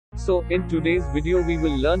So, in today's video we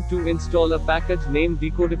will learn to install a package named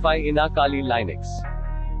DECODIFY in our Kali Linux.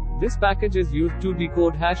 This package is used to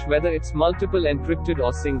decode hash whether it's multiple encrypted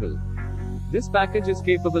or single. This package is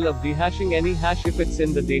capable of dehashing any hash if it's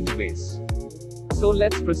in the database. So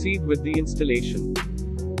let's proceed with the installation.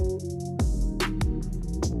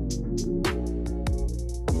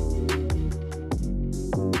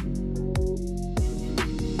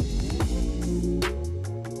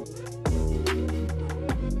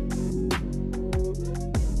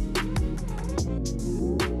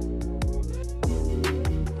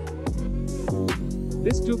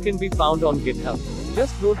 This too can be found on GitHub.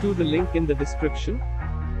 Just go to the link in the description.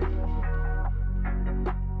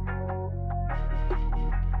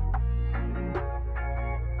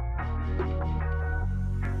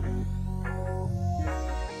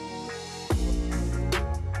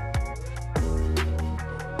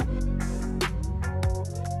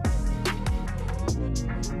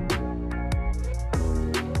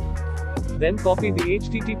 Then copy the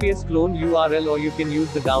HTTPS clone URL, or you can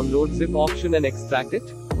use the download zip option and extract it.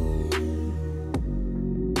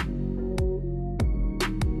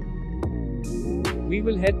 We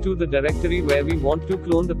will head to the directory where we want to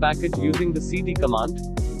clone the package using the cd command.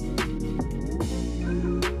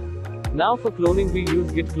 Now for cloning we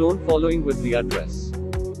use git clone following with the address.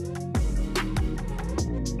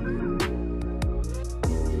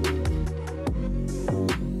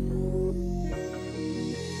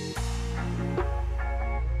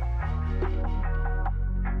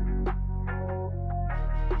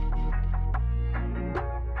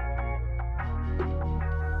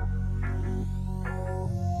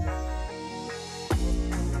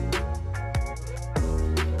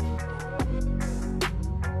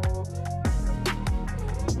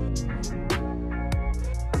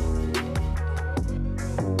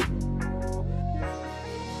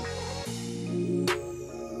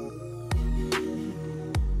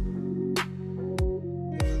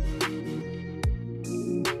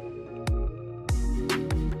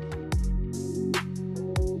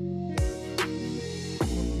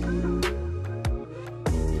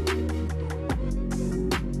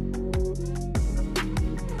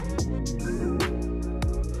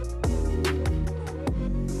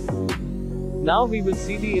 Now we will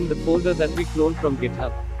cd in the folder that we cloned from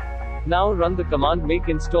GitHub. Now run the command make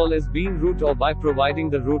install as being root or by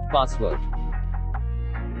providing the root password.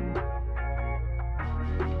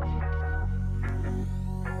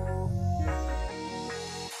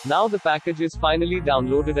 Now the package is finally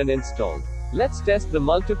downloaded and installed. Let's test the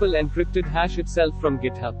multiple encrypted hash itself from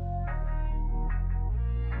GitHub.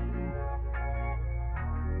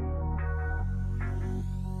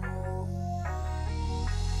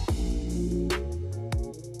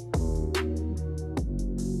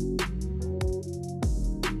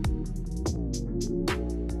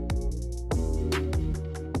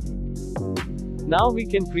 Now we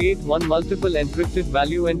can create one multiple encrypted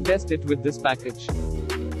value and test it with this package.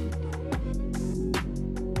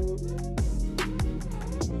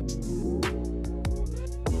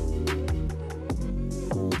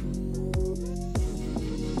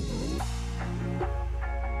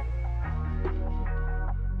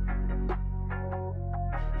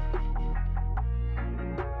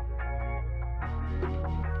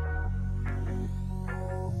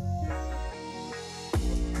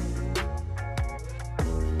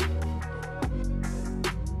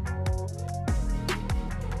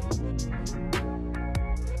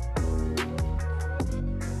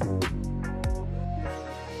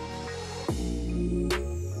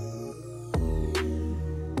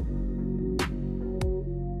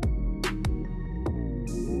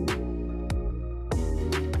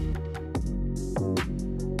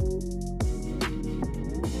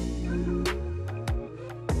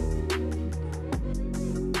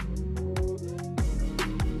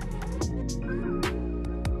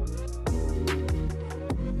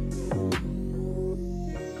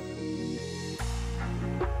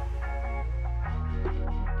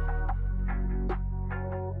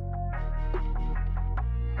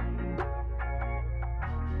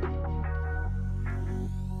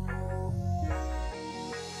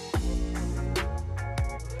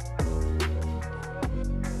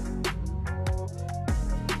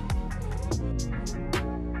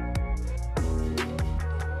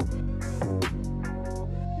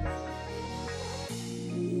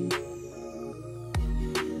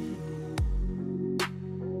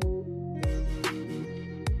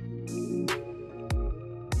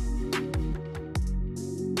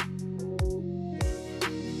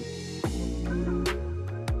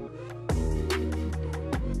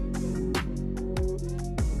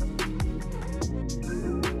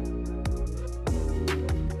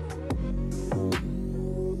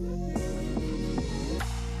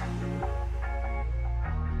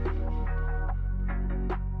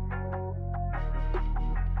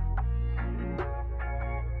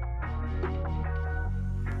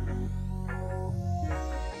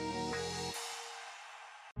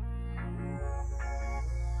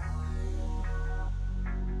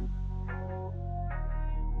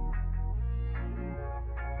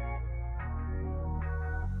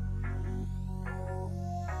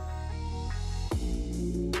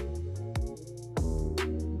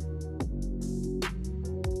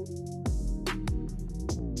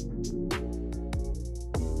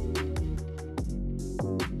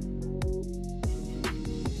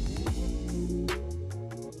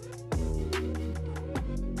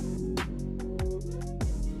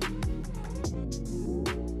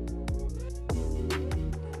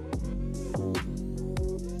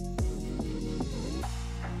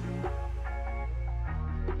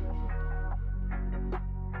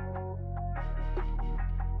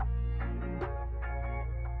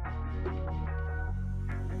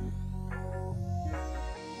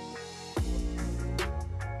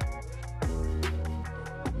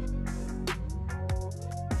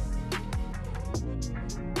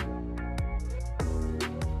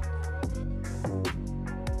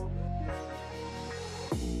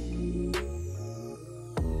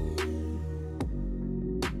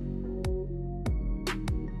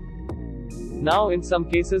 Now in some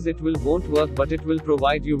cases it won't work, but it will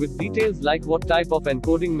provide you with details like what type of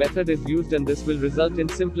encoding method is used, and this will result in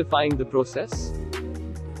simplifying the process.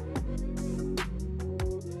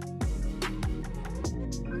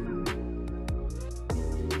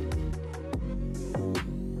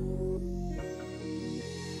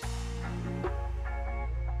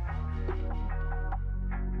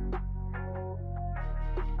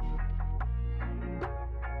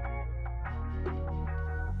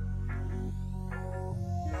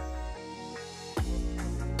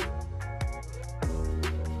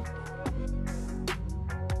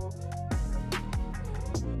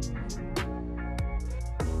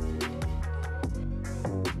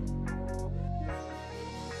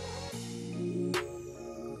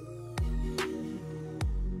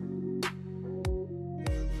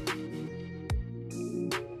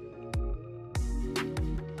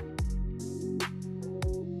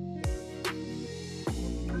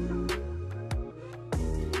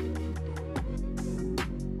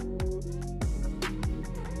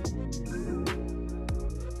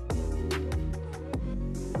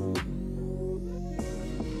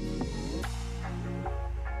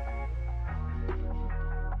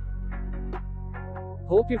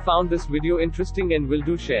 Hope you found this video interesting and will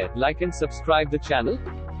do share, like and subscribe the channel.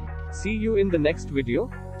 See you in the next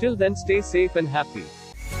video. Till then, stay safe and happy.